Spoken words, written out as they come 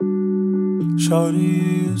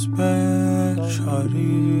Shorty is bad,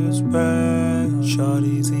 shorty is bad,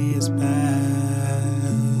 shorty sie is bad.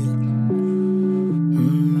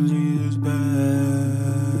 Sie is bad.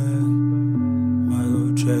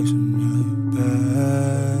 Michael Jackson, yeah,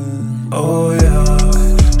 bad. Oh ja,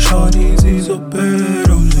 shorty sie ist so bad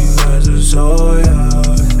und sie weiß es, oh ja.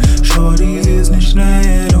 Shorty sie ist nicht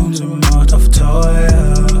nett und sie macht auf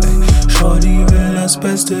teuer. Shorty will das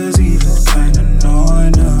Beste, sie will keine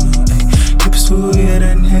Neuner. Gibst du ihr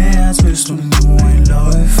dein Herz, bist du nur ein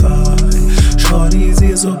Läufer. Shorty, sie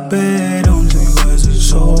ist so bad und sie weiß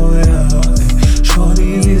es, oh ja.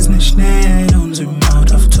 Shorty, sie ist nicht nett und sie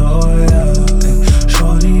macht auf teuer.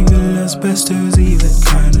 Shorty will das Beste, sie will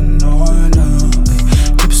keine Neuner.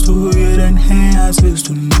 Gibst du ihr dein Herz, bist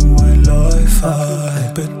du nur ein Läufer.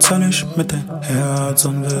 Bezahl ich mit dein Herz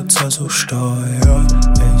und bezahlst du Steuern.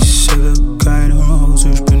 Ich hätte kein Haus,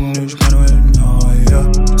 ich bin nicht manuell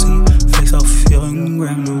neuer. Sie flex auf ihren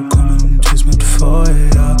Gram, du kommentierst mit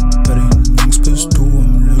Feuer. Bei den Jungs bist du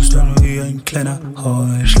am Lüstern wie ein kleiner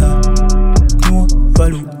Heuchler. Nur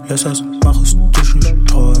weil du lässt, machst dich nicht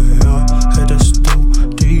treuer. Hättest du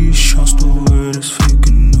die Chance, du würdest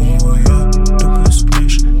fliegen, oh ja. Du bist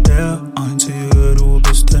nicht der Einzige, du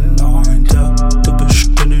bist der Neunte. Du bist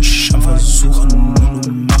ständig am Versuchen und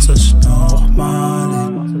du machst es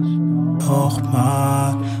nochmal.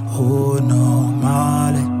 Nochmal, oh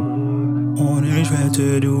nochmal. Und ich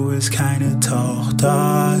wette, du bist keine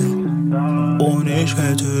Tochter. Und ich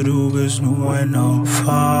wette, du bist nur ein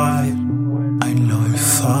Opfer. Ein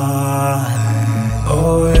Läufer.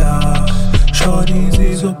 Oh ja, Shorty, sie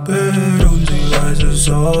ist so bad und sie weiß es,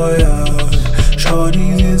 oh ja.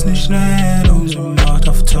 Shorty, sie ist nicht nett und sie macht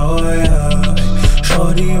auf teuer.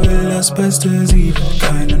 Shorty will das Beste, sie will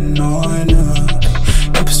keine Neuner.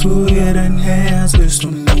 Gibst du ihr dein Herz, bist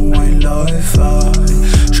du nur ein Läufer.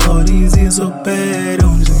 Shorty, sie ist so bad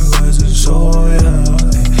und sie weiß es, oh ja.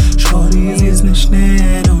 Shorty, sie ist nicht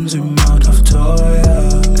nett und sie macht auf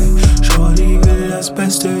teuer. Shorty will das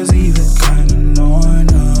Beste, sie will keine